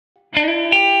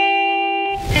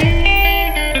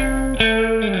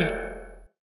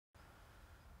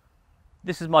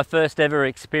This is my first ever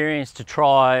experience to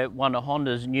try one of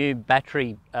Honda's new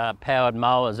battery powered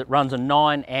mowers. It runs a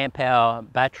 9 amp hour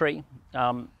battery.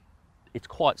 It's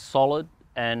quite solid,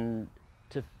 and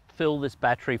to fill this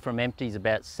battery from empty is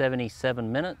about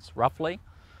 77 minutes roughly.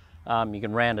 You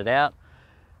can round it out.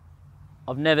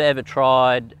 I've never ever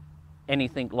tried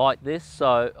anything like this,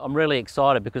 so I'm really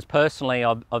excited because personally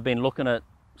I've been looking at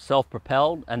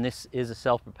self-propelled, and this is a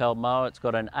self-propelled mower. It's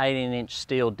got an 18-inch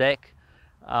steel deck.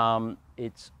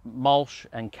 It's mulch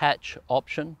and catch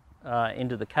option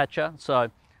into the catcher, so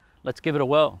let's give it a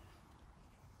whirl.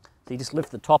 So you just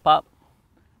lift the top up,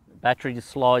 the battery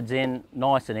just slides in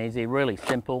nice and easy, really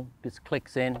simple. Just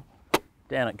clicks in,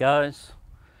 down it goes,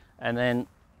 and then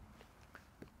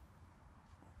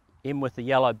in with the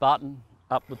yellow button,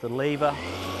 up with the lever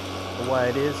the way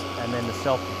it is, and then the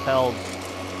self-propelled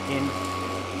in.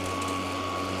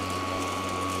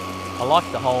 I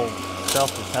like the whole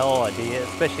self-propel idea,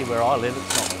 especially where I live.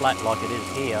 It's not flat like it is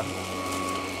here.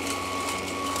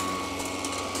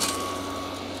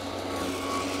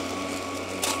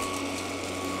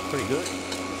 Pretty good.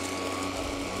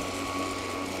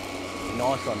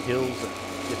 Nice on hills at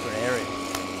different areas.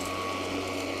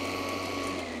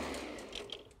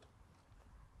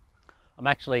 I'm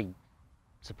actually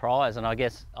surprised, and I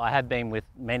guess I have been with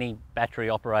many battery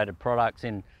operated products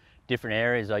in different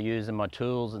areas I use in my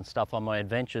tools and stuff on my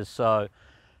adventures, so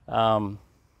yeah,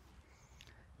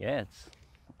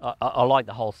 I like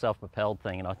the whole self-propelled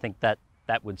thing, and I think that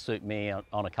would suit me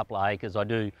on a couple of acres. I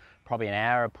do probably an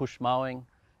hour of push mowing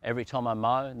every time I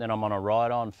mow, and then I'm on a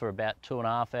ride-on for about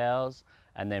 2.5 hours,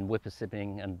 and then whipper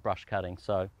sipping and brush cutting,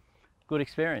 so good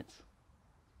experience.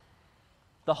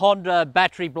 The Honda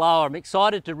battery blower, I'm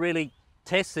excited to really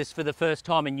test this for the first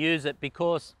time and use it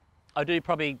because I do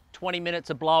probably 20 minutes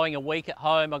of blowing a week at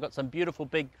home. I've got some beautiful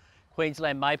big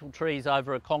Queensland maple trees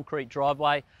over a concrete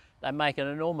driveway. They make an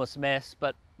enormous mess,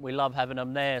 but we love having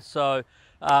them there. So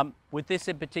with this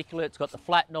in particular, it's got the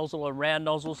flat nozzle and round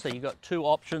nozzle, so you've got 2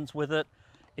 options with it.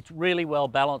 It's really well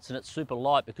balanced and it's super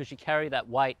light because you carry that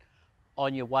weight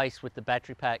on your waist with the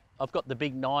battery pack. I've got the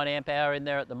big 9 amp hour in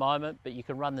there at the moment, but you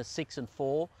can run the 6 and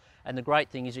 4. And the great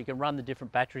thing is you can run the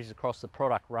different batteries across the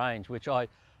product range, which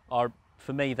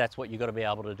for me, that's what you've got to be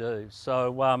able to do.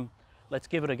 So let's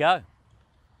give it a go.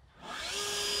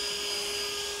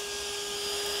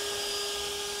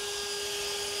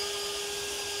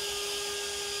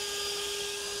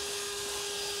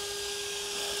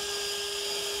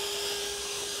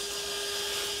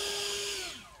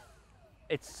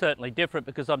 It's certainly different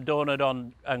because I'm doing it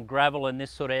on gravel in this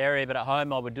sort of area, but at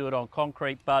home I would do it on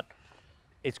concrete. But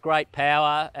it's great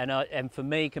power, and for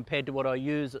me, compared to what I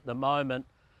use at the moment,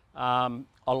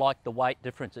 I like the weight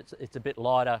difference. It's a bit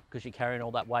lighter because you're carrying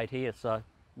all that weight here, so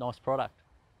nice product.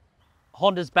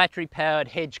 Honda's battery powered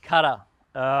hedge cutter.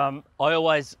 I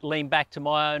always lean back to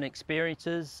my own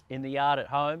experiences in the yard at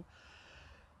home.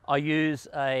 I use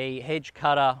a hedge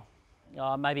cutter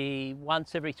maybe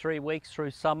once every 3 weeks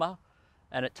through summer,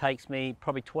 and it takes me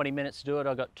probably 20 minutes to do it.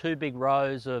 I've got 2 big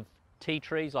rows of tea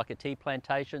trees, like a tea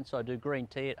plantation, so I do green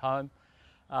tea at home.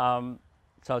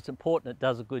 So it's important it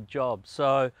does a good job.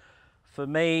 So for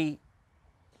me,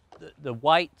 the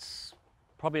weight's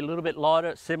probably a little bit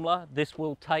lighter, similar. This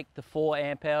will take the 4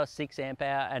 amp hour, 6 amp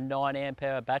hour and 9 amp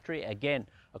hour battery, again,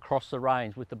 across the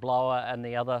range with the blower and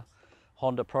the other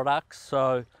Honda products.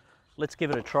 So let's give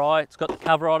it a try. It's got the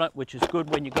cover on it, which is good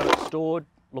when you've got it stored,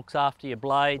 looks after your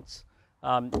blades,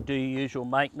 do your usual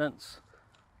maintenance,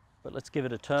 but let's give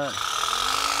it a turn.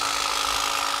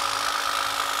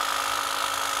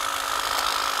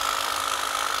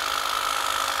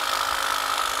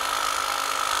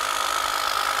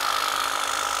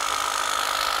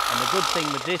 And the good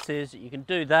thing with this is that you can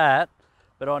do that,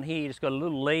 but on here you just got a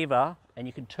little lever and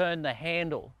you can turn the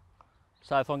handle.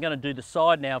 So if I'm going to do the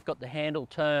side now, I've got the handle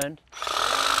turned.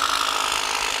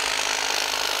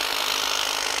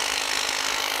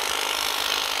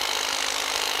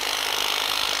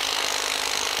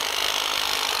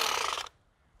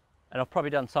 And I've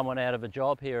probably done someone out of a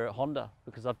job here at Honda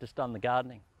because I've just done the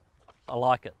gardening. I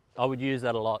like it. I would use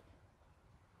that a lot.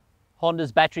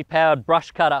 Honda's battery powered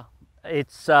brush cutter.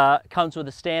 It comes with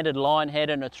a standard line head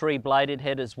and a 3-bladed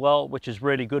head as well, which is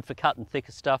really good for cutting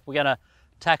thicker stuff. We're going to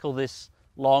tackle this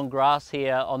long grass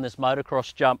here on this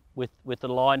motocross jump with the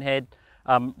line head.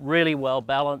 Really well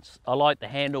balanced. I like the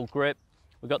handle grip.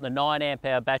 We've got the 9 amp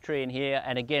hour battery in here,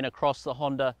 and again across the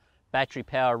Honda battery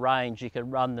power range you can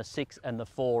run the 6 and the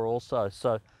 4 also.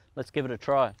 So let's give it a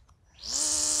try.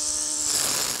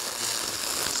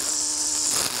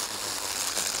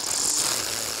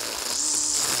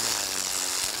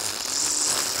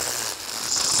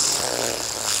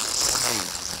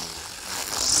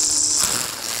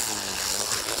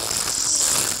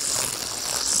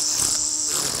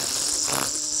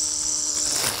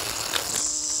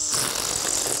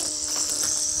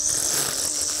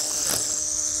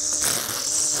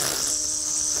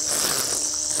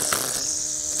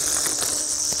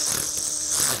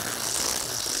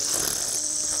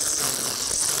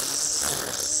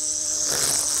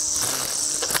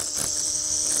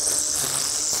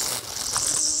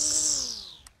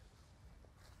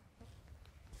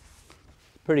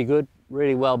 pretty good,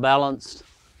 really well balanced.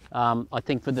 I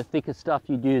think for the thicker stuff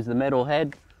you'd use the metal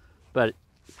head, but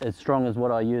as strong as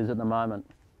what I use at the moment.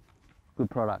 Good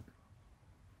product.